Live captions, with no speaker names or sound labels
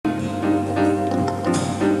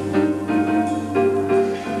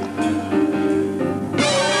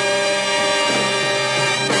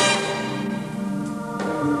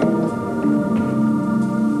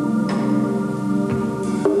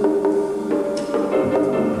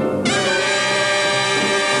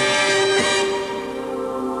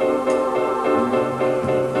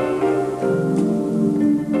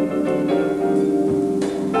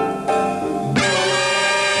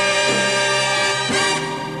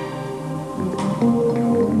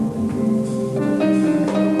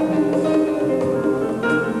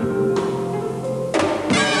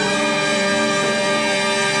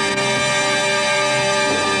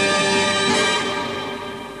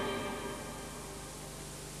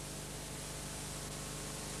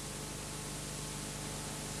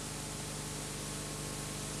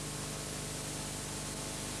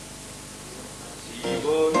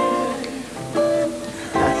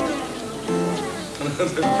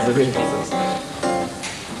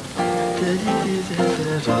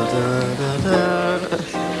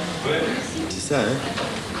C'est ça, hein?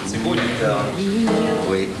 C'est beau une guitare.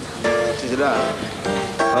 Oui. C'était là.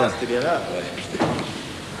 Voilà, c'était bien là. Ouais.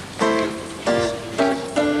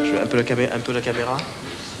 Je veux un peu la caméra.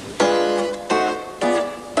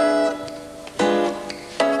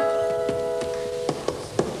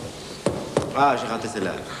 Ah, j'ai raté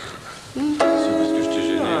celle-là. C'est parce que je t'ai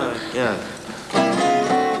gêné. Ah, bien.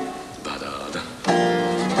 Badada.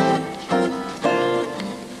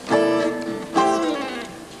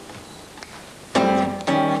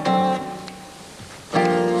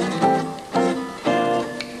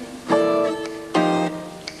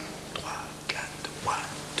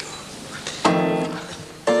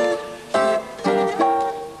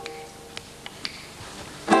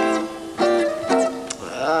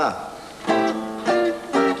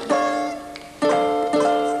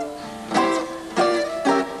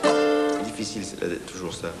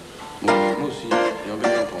 Toujours ça. Moi aussi, et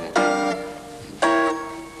embêtant pour moi.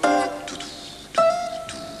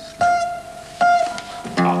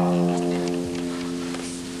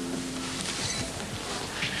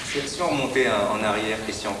 Si on remontait en arrière,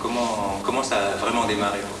 Christian, comment ça a vraiment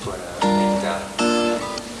démarré pour toi, la guitare?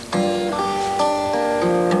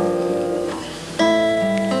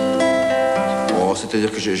 Oh,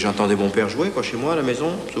 c'est-à-dire que j'entendais mon père jouer, quoi, chez moi, à la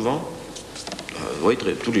maison, souvent. Oui,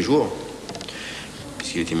 tous les jours.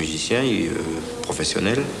 Puisqu'il était musicien,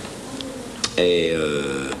 professionnel. Et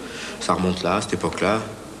ça remonte là, à cette époque-là.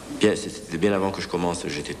 C'était bien avant que je commence.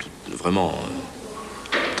 J'étais vraiment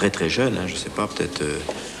très très jeune, hein, je sais pas, peut-être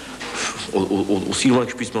aussi loin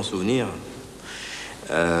que je puisse m'en souvenir.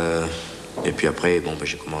 Et puis après, bon,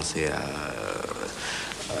 j'ai commencé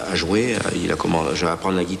à jouer. Il a commencé à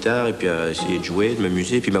apprendre la guitare et puis à essayer de jouer, de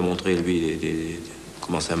m'amuser. Et puis il m'a montré, lui,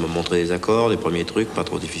 commencé à me montrer des accords, des premiers trucs, pas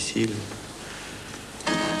trop difficiles.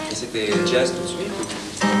 Et c'était jazz tout de suite ou...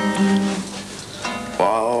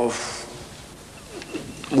 Oh,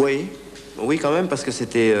 oui, quand même, parce que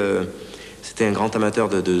c'était un grand amateur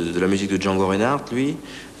de la musique de Django Reinhardt, lui.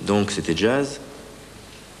 Donc c'était jazz.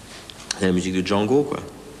 C'était la musique de Django, quoi.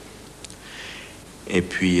 Et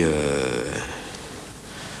puis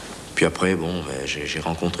après, bon, j'ai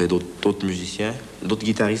rencontré d'autres musiciens, d'autres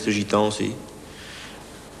guitaristes gitans aussi.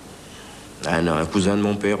 Un cousin de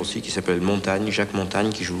mon père aussi qui s'appelle Jacques Montagne,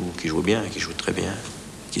 qui joue bien, qui joue très bien,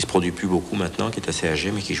 qui se produit plus beaucoup maintenant, qui est assez âgé,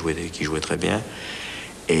 mais qui jouait très bien.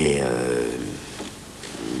 Et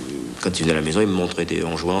quand il venait à la maison, il me montrait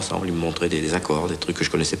on jouait ensemble, il me montrait des accords, des trucs que je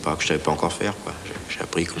connaissais pas, que je savais pas encore faire, quoi. J'ai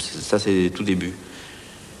appris comme ça, c'est tout début.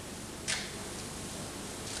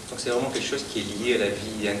 Donc c'est vraiment quelque chose qui est lié à la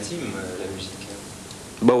vie intime, la musique.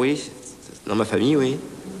 Bah oui, dans ma famille, oui.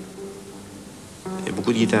 Il y a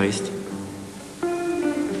beaucoup de guitaristes.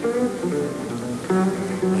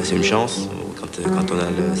 C'est une chance, quand on a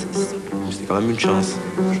c'est quand même une chance,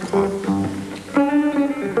 je crois.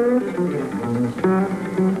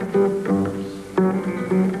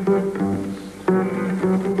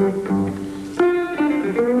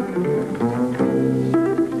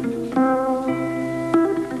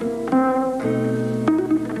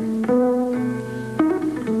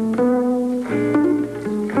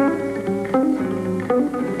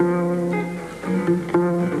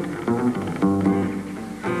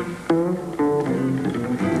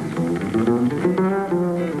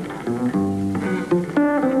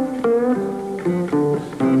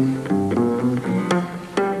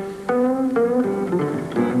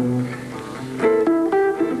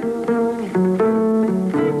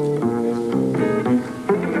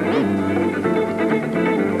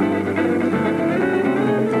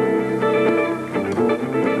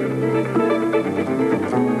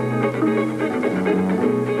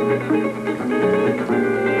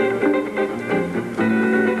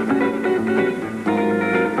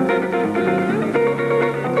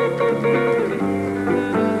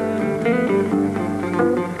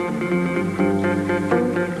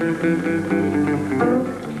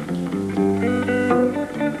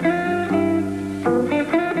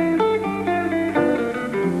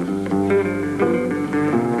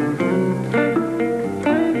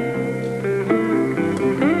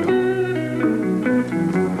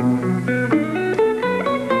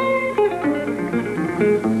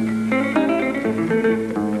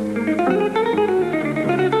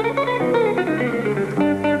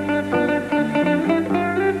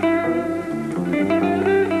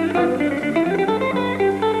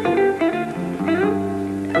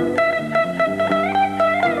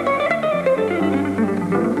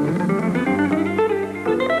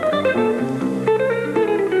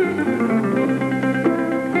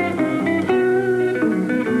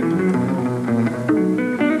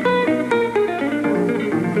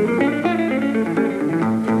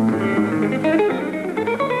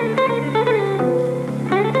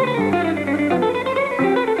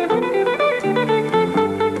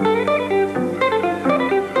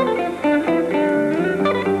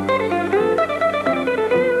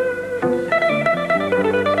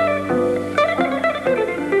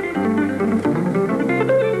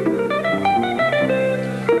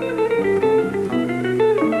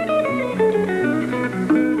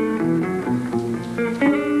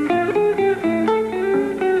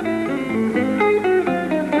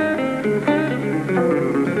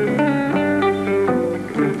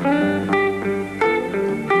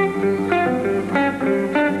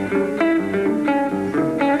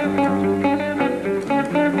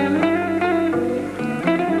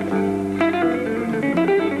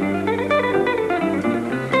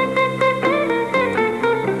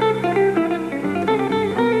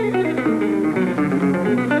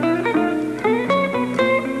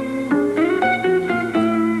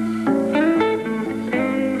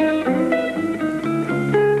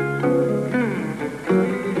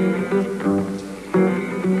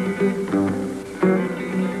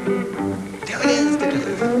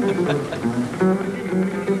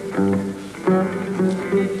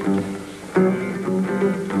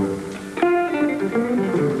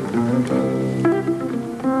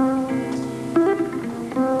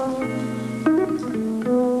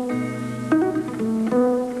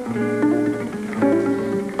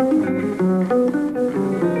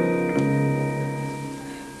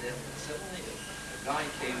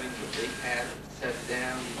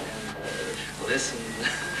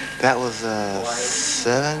 That was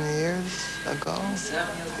 7 years ago.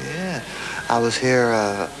 Yeah, I was here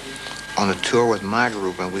on a tour with my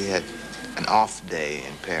group, and we had an off day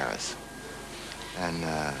in Paris. And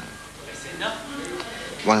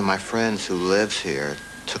one of my friends who lives here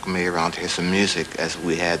took me around to hear some music as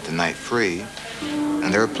we had the night free.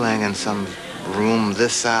 And they were playing in some room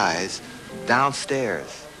this size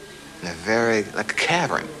downstairs in a like a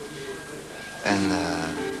cavern. And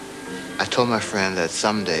I told my friend that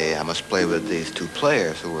someday I must play with these two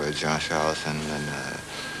players who were Jean-Charles and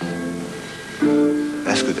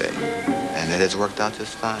Escoudé. And it has worked out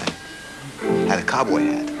just fine. Had a cowboy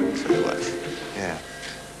hat, that's what it was. Yeah.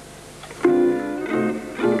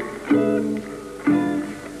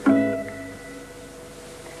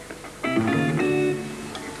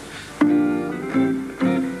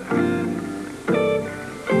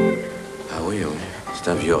 Ah oui, oui. C'est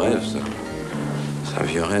un vieux rêve, ça. C'est un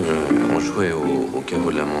vieux rêve. On jouait au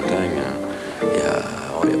caveau de la montagne il y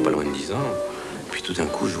a pas loin de 10 ans. Puis tout d'un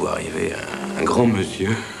coup, je vois arriver un grand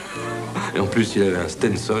monsieur. Et en plus, il avait un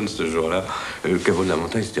Stenson ce jour-là. Le caveau de la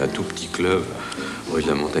montagne, c'était un tout petit club, rue de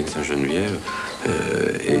la Montagne Saint-Geneviève.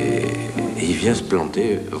 Et il vient se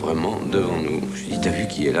planter vraiment devant nous. Je lui dis, t'as vu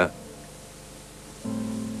qui est là?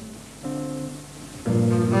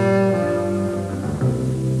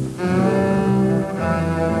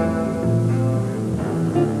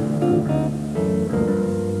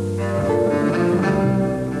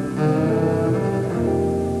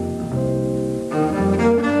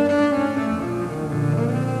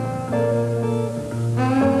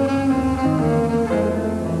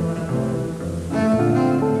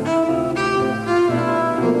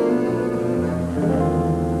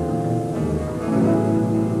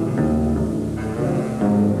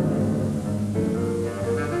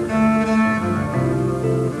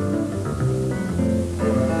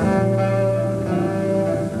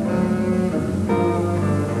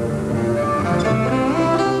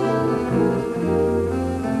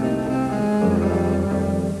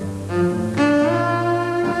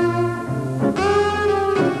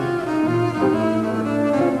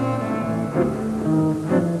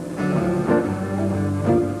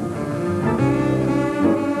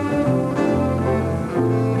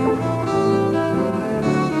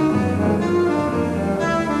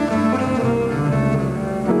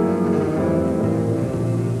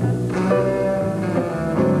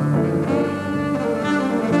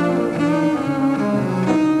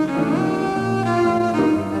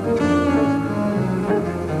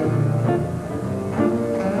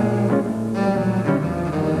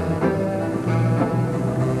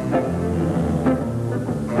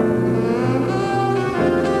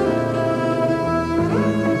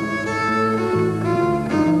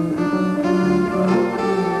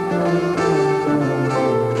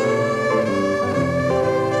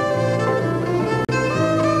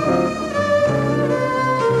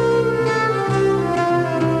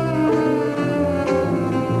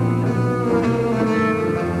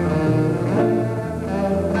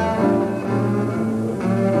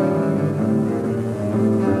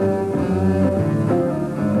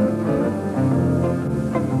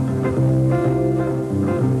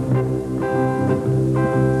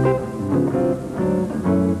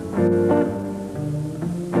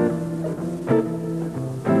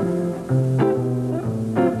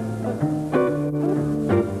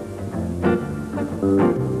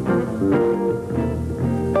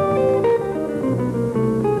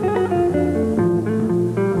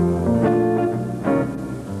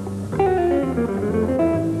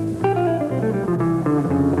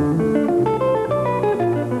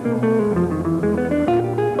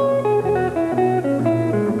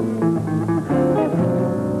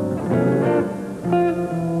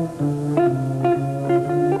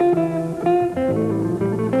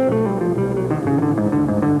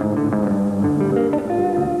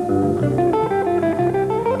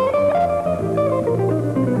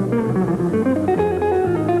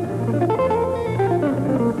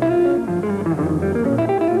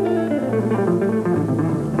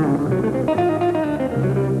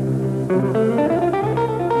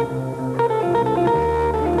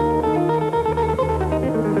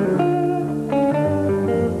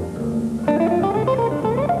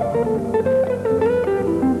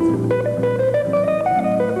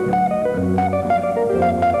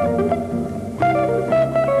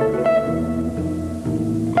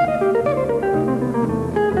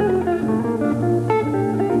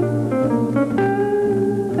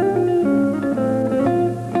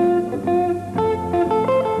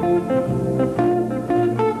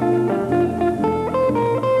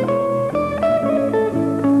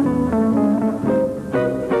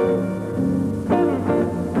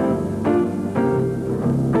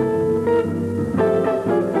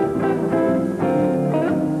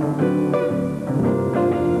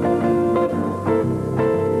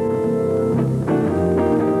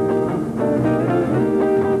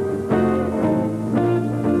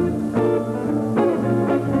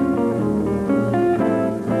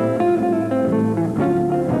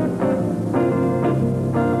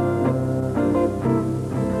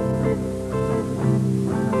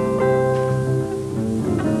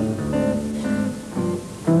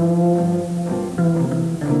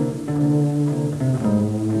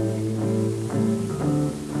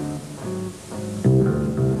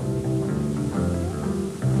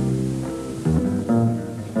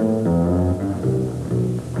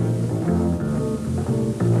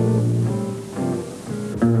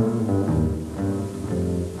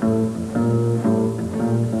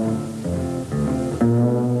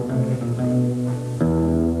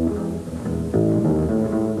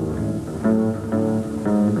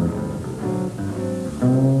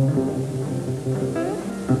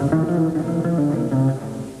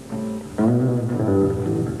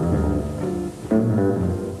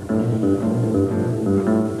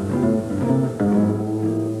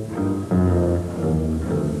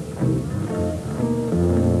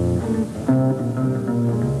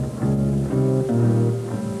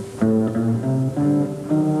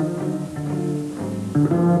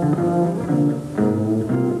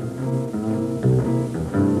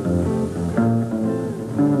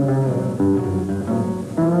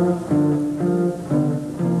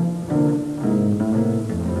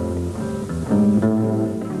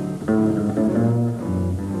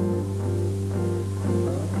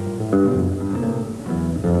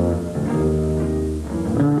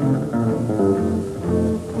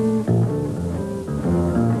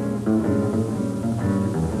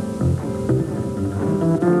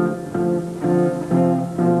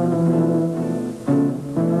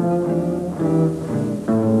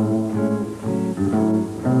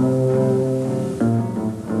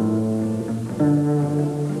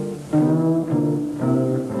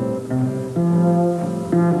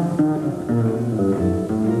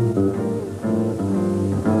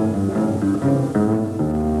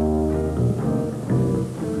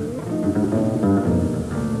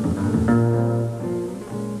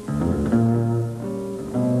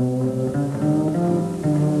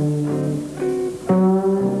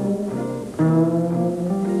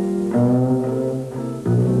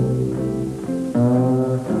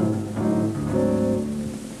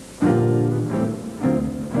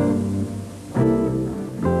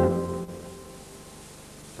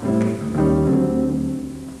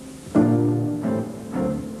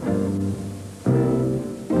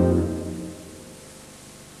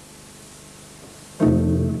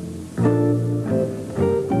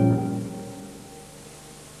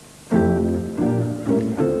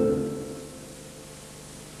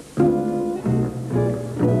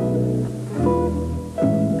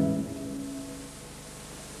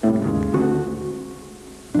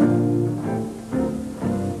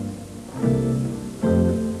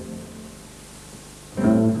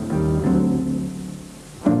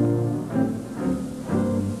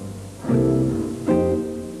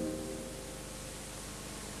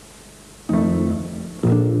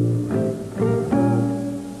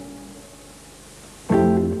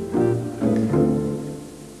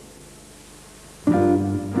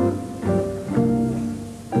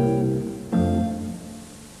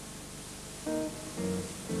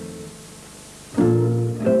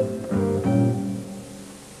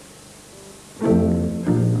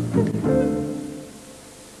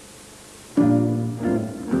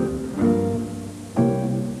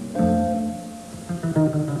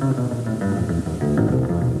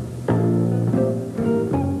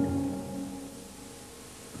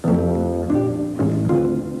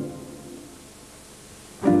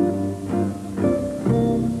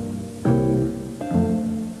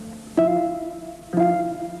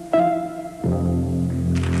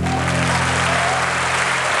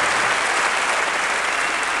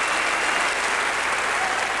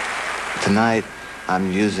 Tonight,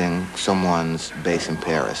 I'm using someone's bass in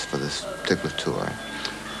Paris for this particular tour.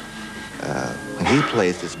 When he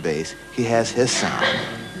plays this bass, he has his sound.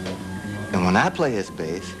 And when I play his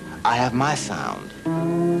bass, I have my sound.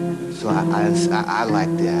 So I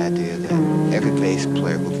like the idea that every bass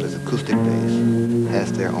player who plays acoustic bass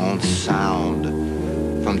has their own sound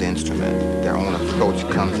from the instrument. Their own approach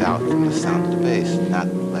comes out from the sound of the bass, not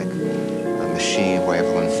like a machine where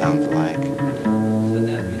everyone sounds alike.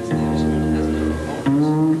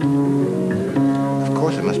 Of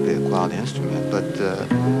course, it must be a quality instrument, but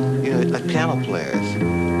you know, like piano players,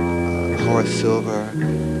 Horace Silver,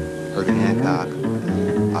 Herbie Hancock,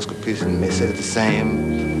 Oscar Peterson may say the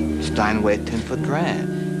same Steinway 10-foot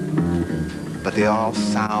grand, but they all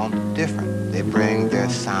sound different. They bring their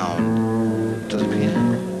sound to the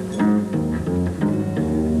piano.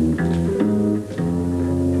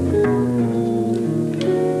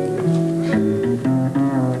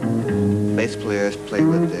 Bass players play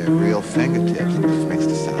with their real fingertips, which makes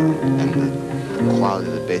the sound and the quality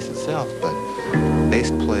of the bass itself, but bass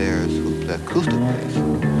players who play acoustic bass,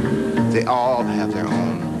 they all have their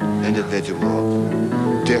own individual,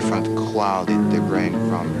 different quality they bring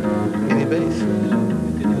from any bass.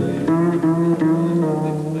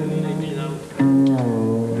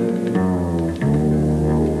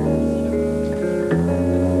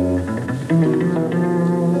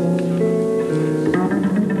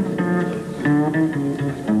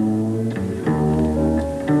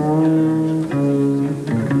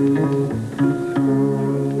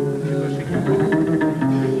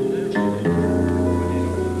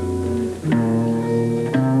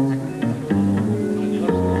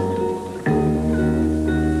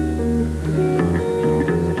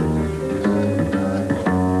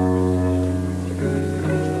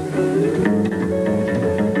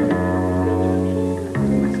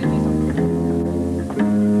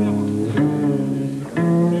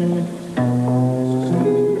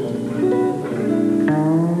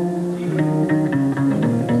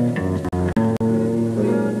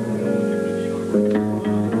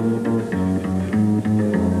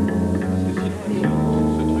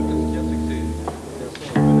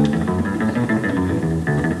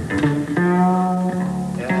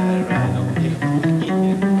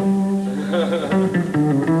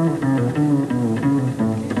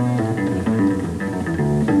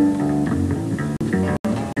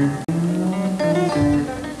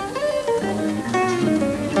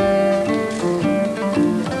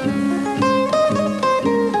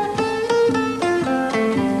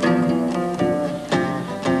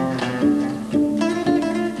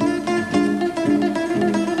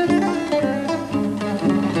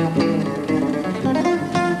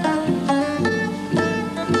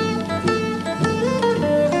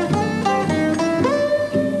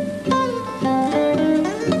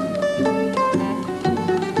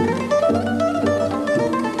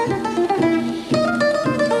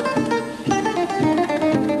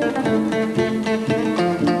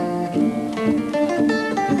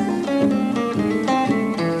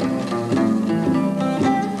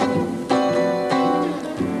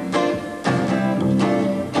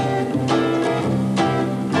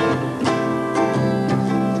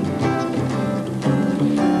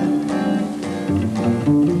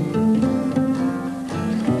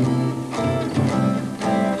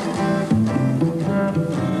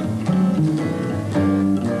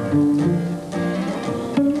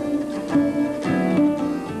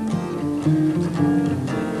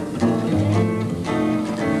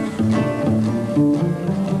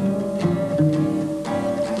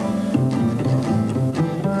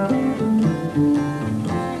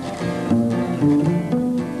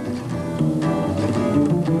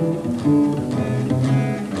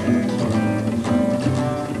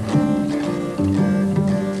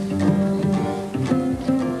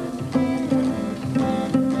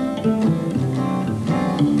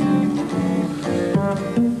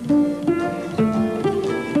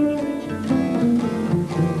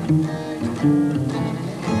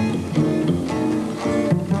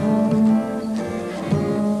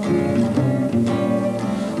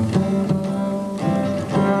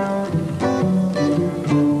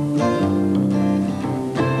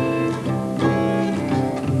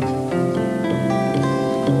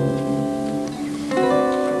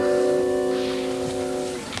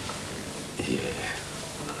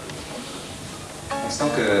 sent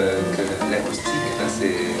que l'acoustique, enfin,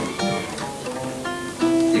 c'est...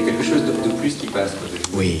 Il y a quelque chose de plus qui passe. Quoi.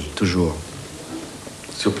 Oui, toujours.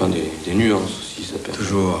 Sur le plan des nuances aussi, ça permet.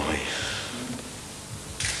 Toujours, oui.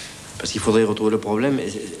 Parce qu'il faudrait retrouver le problème, et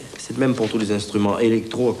c'est le même pour tous les instruments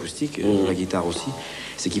électro-acoustiques, la guitare aussi,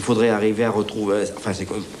 c'est qu'il faudrait arriver à retrouver, enfin c'est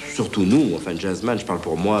surtout nous, enfin jazzman, je parle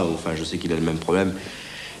pour moi, enfin je sais qu'il a le même problème,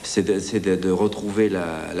 c'est de retrouver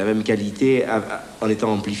la même qualité en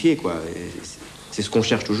étant amplifié, quoi. C'est ce qu'on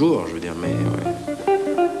cherche toujours, je veux dire, mais ouais.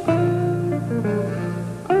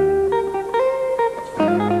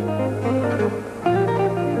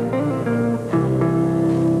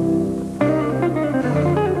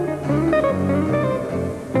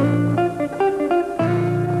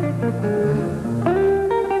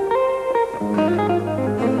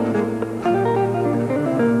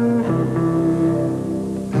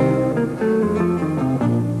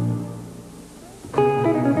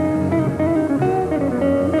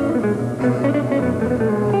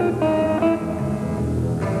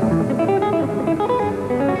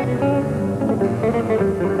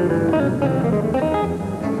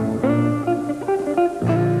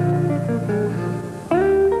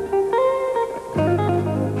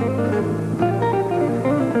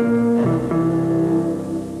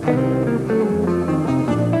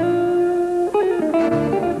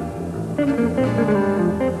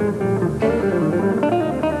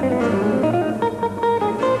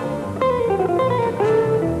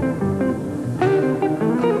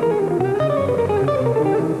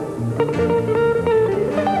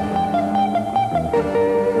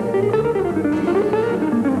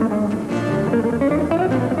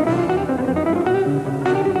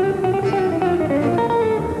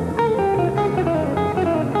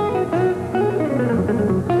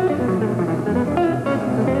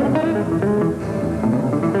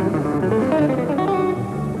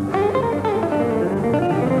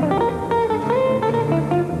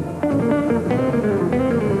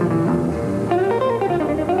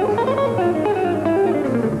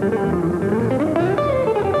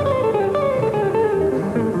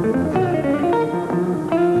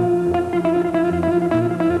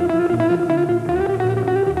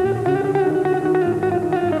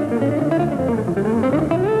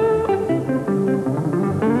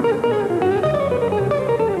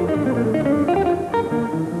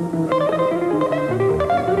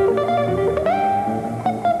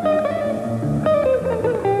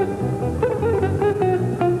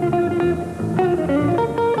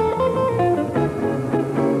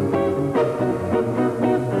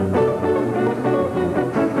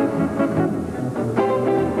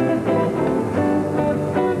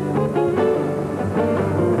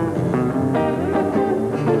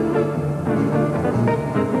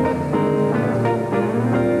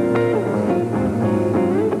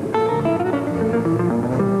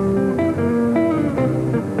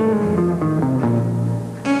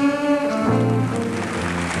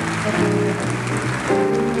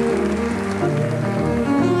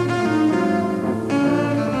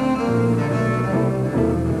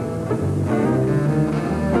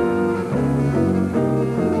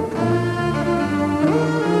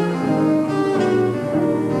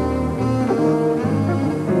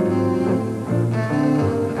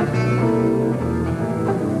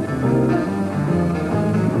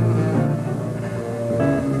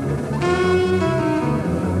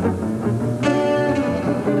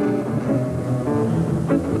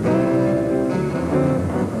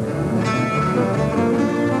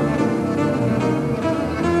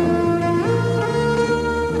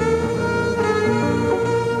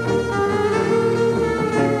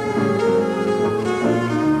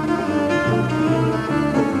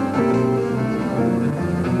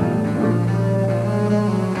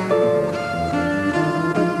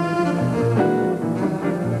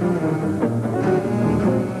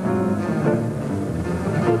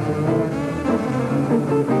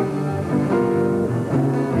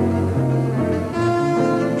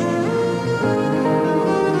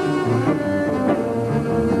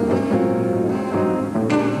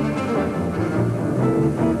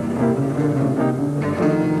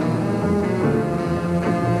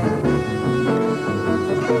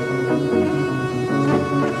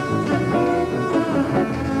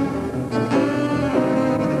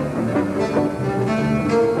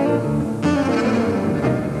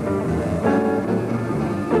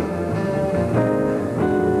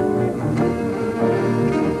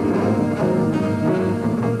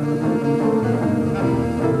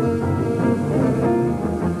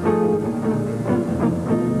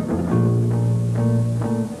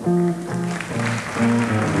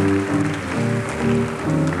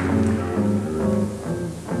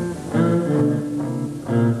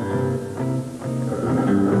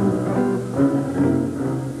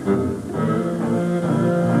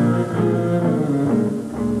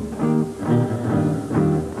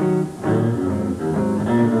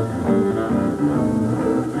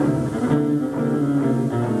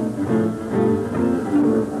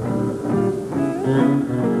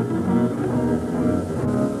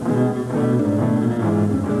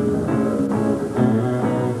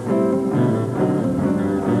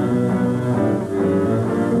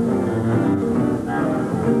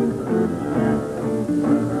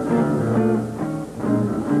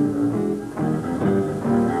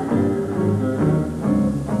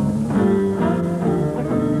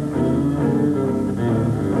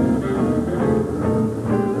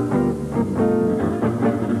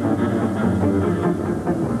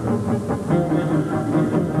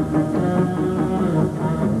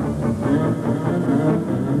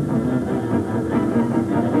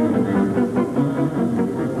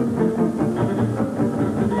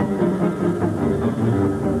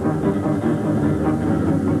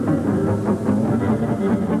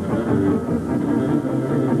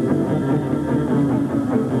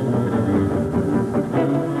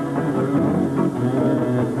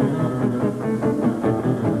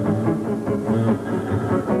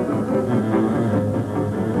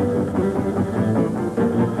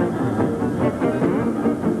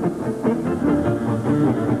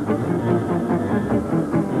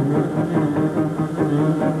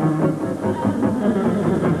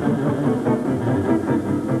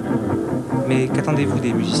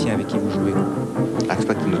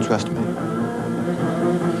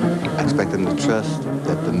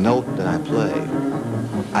 that the note that I play,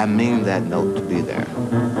 I mean that note to be there.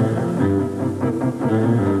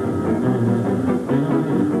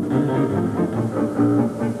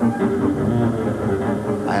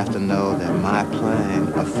 I have to know that my playing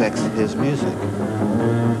affects his music.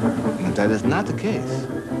 And if that is not the case,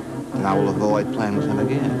 then I will avoid playing with him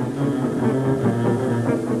again.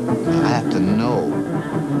 I have to know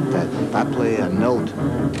that if I play a note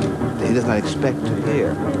that he does not expect to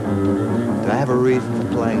hear, that I have a reason for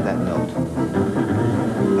playing that note.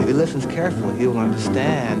 If he listens carefully, he will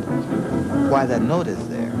understand why that note is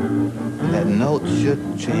there. And that note should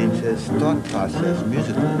change his thought process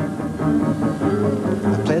musically.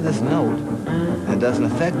 If I play this note and it doesn't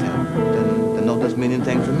affect him, then the note doesn't mean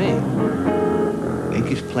anything for me. He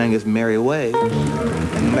keeps playing his merry way,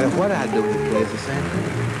 and no matter what I do, he plays the same thing.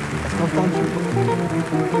 That's no fun for me.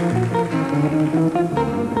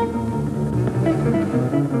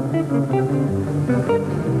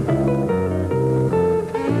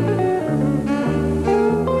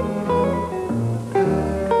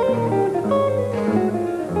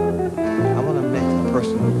 I want to make the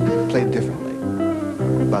person play differently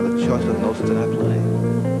by the choice of notes that I play.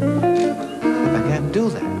 If I can't do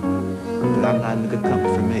that, then I'm not in good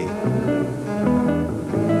company for me.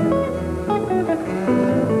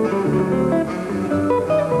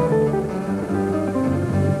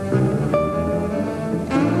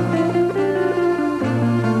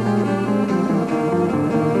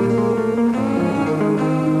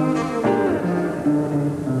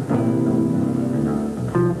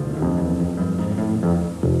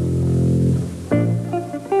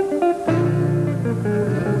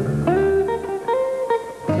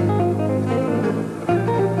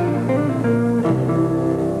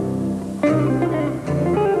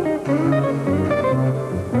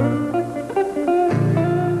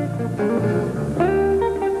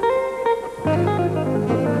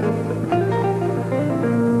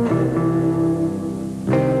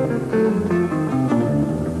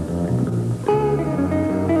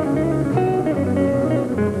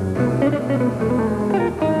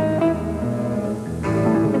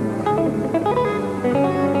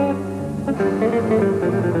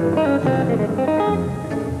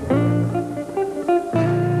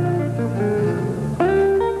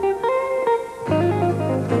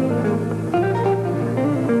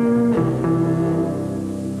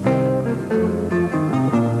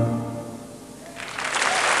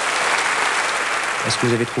 Est-ce que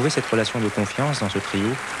vous avez trouvé cette relation de confiance dans ce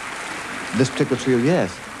trio? This particular trio, yes,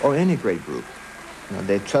 or any great group. You know,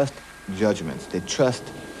 they trust judgments. They trust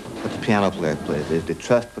what the piano player plays. They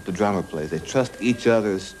trust what the drummer plays. They trust each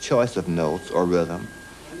other's choice of notes or rhythm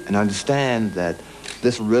and understand that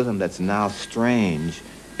this rhythm that's now strange,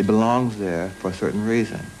 it belongs there for a certain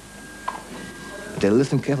reason. If they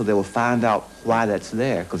listen carefully, they will find out why that's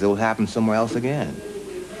there, because it will happen somewhere else again.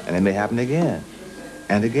 And it may happen again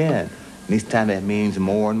and again. And each time that means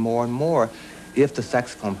more and more and more if the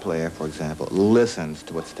saxophone player, for example, listens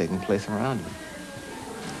to what's taking place around him.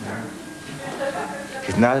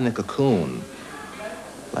 He's not in a cocoon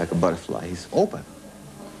like a butterfly. He's open.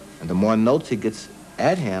 And the more notes he gets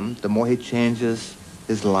at him, the more he changes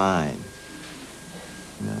his line.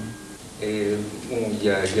 You know? Et bon, il y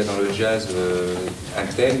a dans le jazz un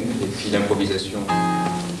thème et puis l'improvisation.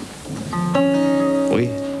 Oui.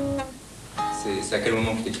 C'est à quel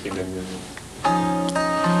moment qu'il écrit le mieux?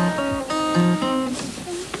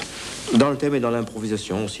 Dans le thème et dans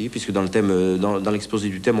l'improvisation aussi, puisque dans le thème, dans l'exposé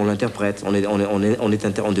du thème, on l'interprète. On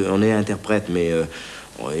est interprète, mais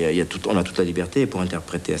on a toute la liberté pour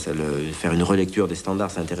interpréter, faire une relecture des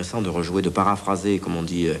standards. C'est intéressant de rejouer, de paraphraser, comme on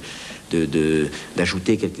dit,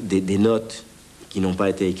 d'ajouter des notes qui n'ont pas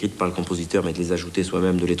été écrites par le compositeur, mais de les ajouter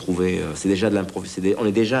soi-même, de les trouver. C'est déjà de l'improvisation. On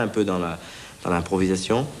est déjà un peu dans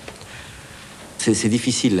l'improvisation. C'est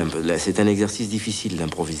difficile, c'est un exercice difficile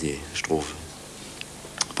d'improviser, je trouve.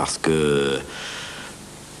 Parce que,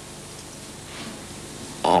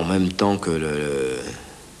 en même temps que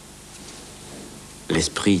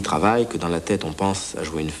l'esprit travaille, que dans la tête on pense à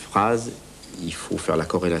jouer une phrase, il faut faire la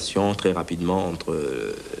corrélation très rapidement entre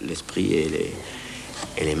l'esprit et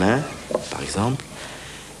les mains, par exemple.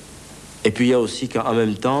 Et puis il y a aussi qu'en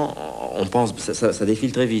même temps, on pense, ça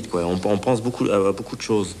défile très vite, quoi. On pense à beaucoup de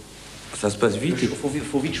choses. Ça se passe vite. Il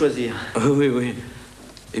faut vite choisir. Oui, oui.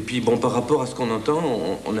 Et puis, bon, par rapport à ce qu'on entend,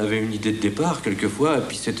 on avait une idée de départ, quelquefois, et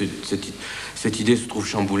puis cette idée se trouve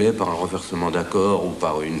chamboulée par un renversement d'accord ou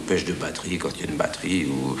par une pêche de batterie, quand il y a une batterie.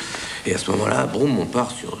 Et à ce moment-là, boum, on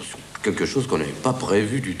part sur quelque chose qu'on n'avait pas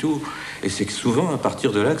prévu du tout. Et c'est que souvent, à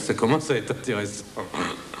partir de là, que ça commence à être intéressant.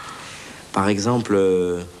 Par exemple,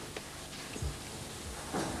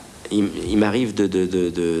 il m'arrive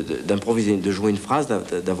d'improviser, de jouer une phrase,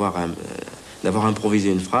 d'avoir improvisé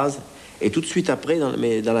une phrase, et tout de suite après,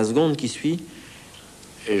 dans la seconde qui suit,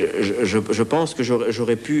 je pense que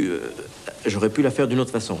j'aurais pu la faire d'une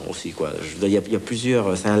autre façon aussi, quoi. Il y a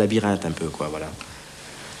plusieurs, c'est un labyrinthe un peu, quoi, voilà.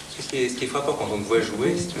 Ce qui est frappant quand on te voit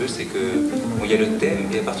jouer, si tu veux, c'est que bon, il y a le thème,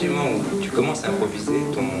 et à partir du moment où tu commences à improviser,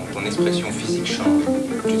 ton expression physique change.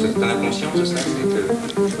 Tu en as conscience de ça?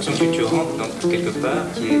 J'ai l'impression que tu rentres dans quelque part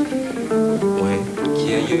qui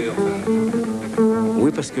est ailleurs. Enfin.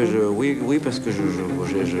 Oui, parce que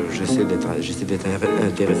j'essaie d'être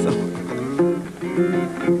intéressant.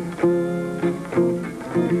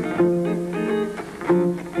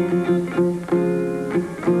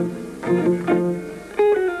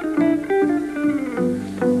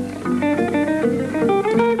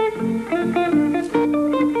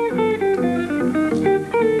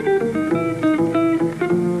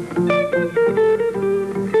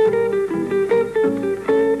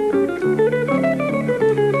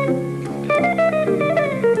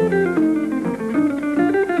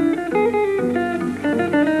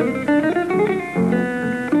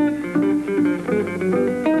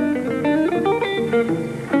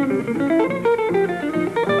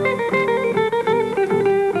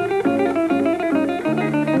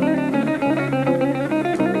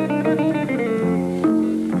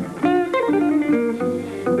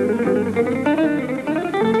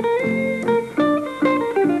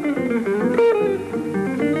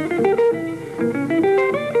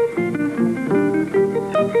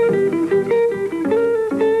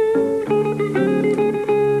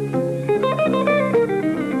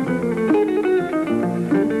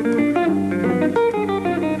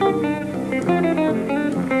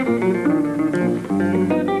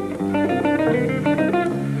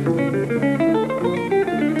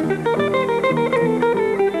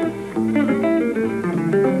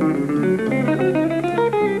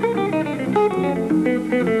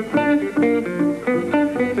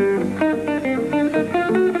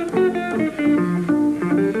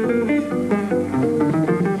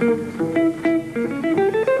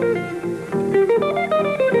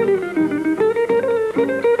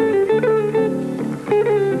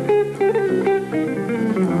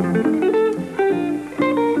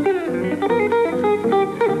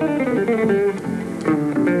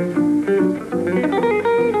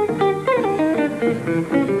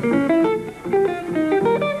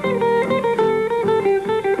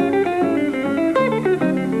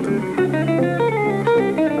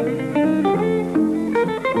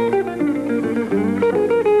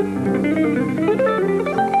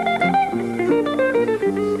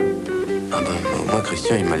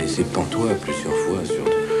 Christian, il m'a laissé pantois plusieurs fois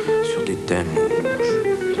sur des thèmes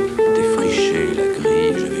défrichés, la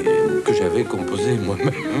grille, que j'avais composé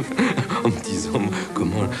moi-même en me disant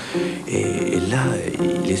comment. Et là,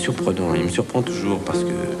 il est surprenant. Il me surprend toujours parce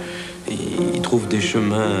que il trouve des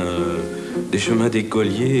chemins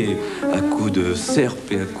d'écoliers à coups de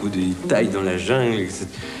serpe et à coups de taille dans la jungle.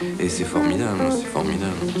 Et c'est formidable, c'est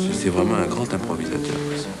formidable. C'est vraiment un grand improvisateur.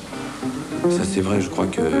 Ça, c'est vrai, je crois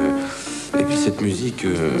que. Et puis cette musique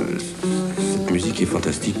est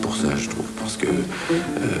fantastique pour ça, je trouve, parce que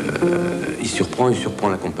il surprend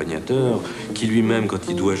l'accompagnateur, qui lui-même, quand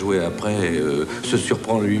il doit jouer après, se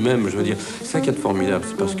surprend lui-même. Je veux dire, c'est ça qui est formidable,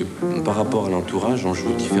 c'est parce que par rapport à l'entourage, on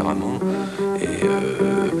joue différemment et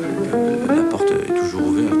la porte est toujours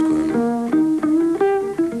ouverte, quoi.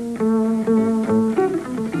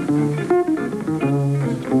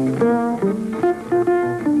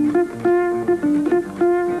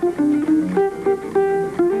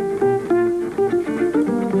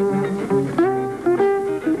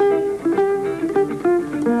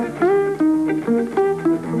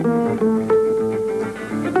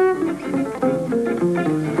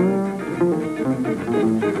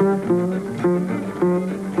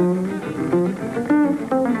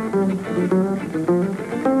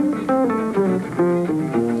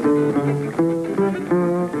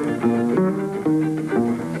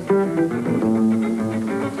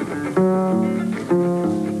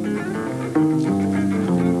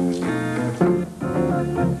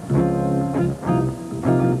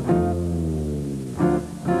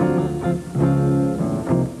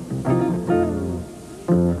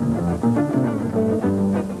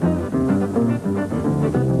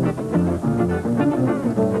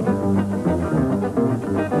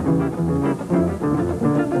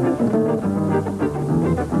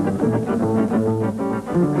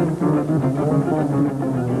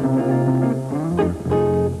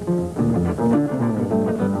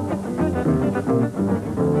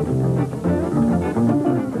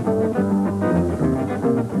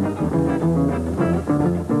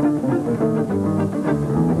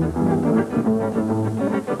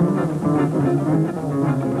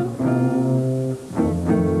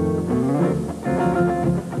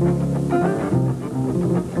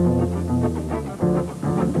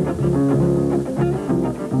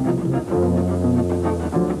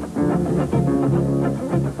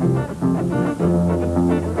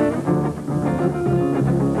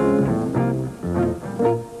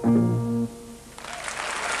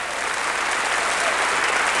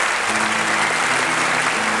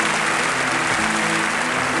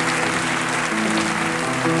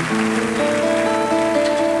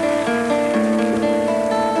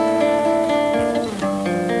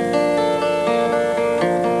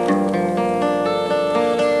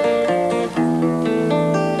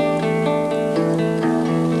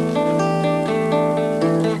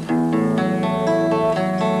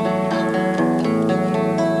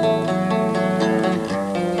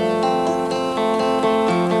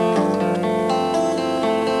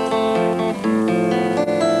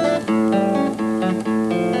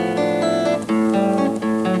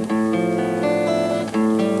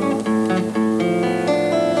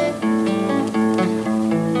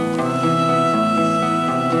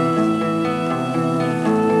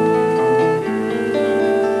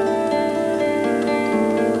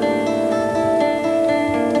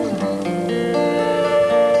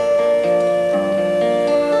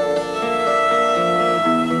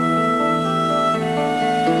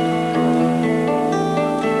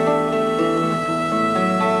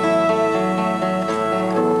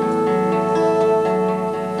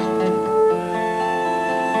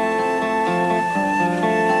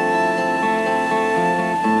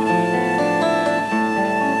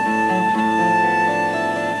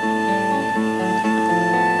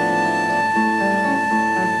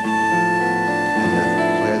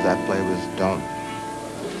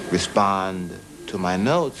 Respond to my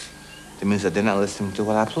notes, it means that they're not listening to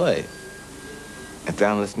what I play. If they're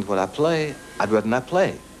not listening to what I play, I'd rather not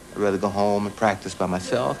play. I'd rather go home and practice by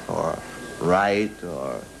myself or write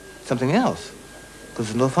or something else, because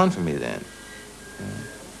it's no fun for me then. You know?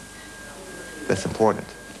 That's important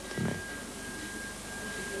to me.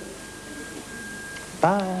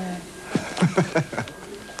 Bye.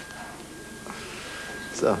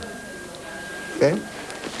 So, okay?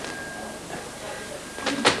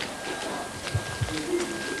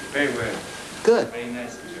 Very well. Good. Very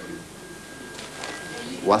nice.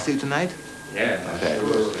 Will I see you tonight? Yeah. Okay.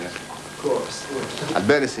 Of course. I'd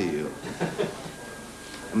better see you.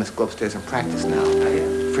 I must go upstairs and practice now.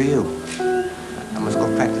 For you. I must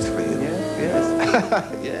go practice for you.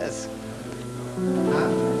 Yeah. Yes. Yes.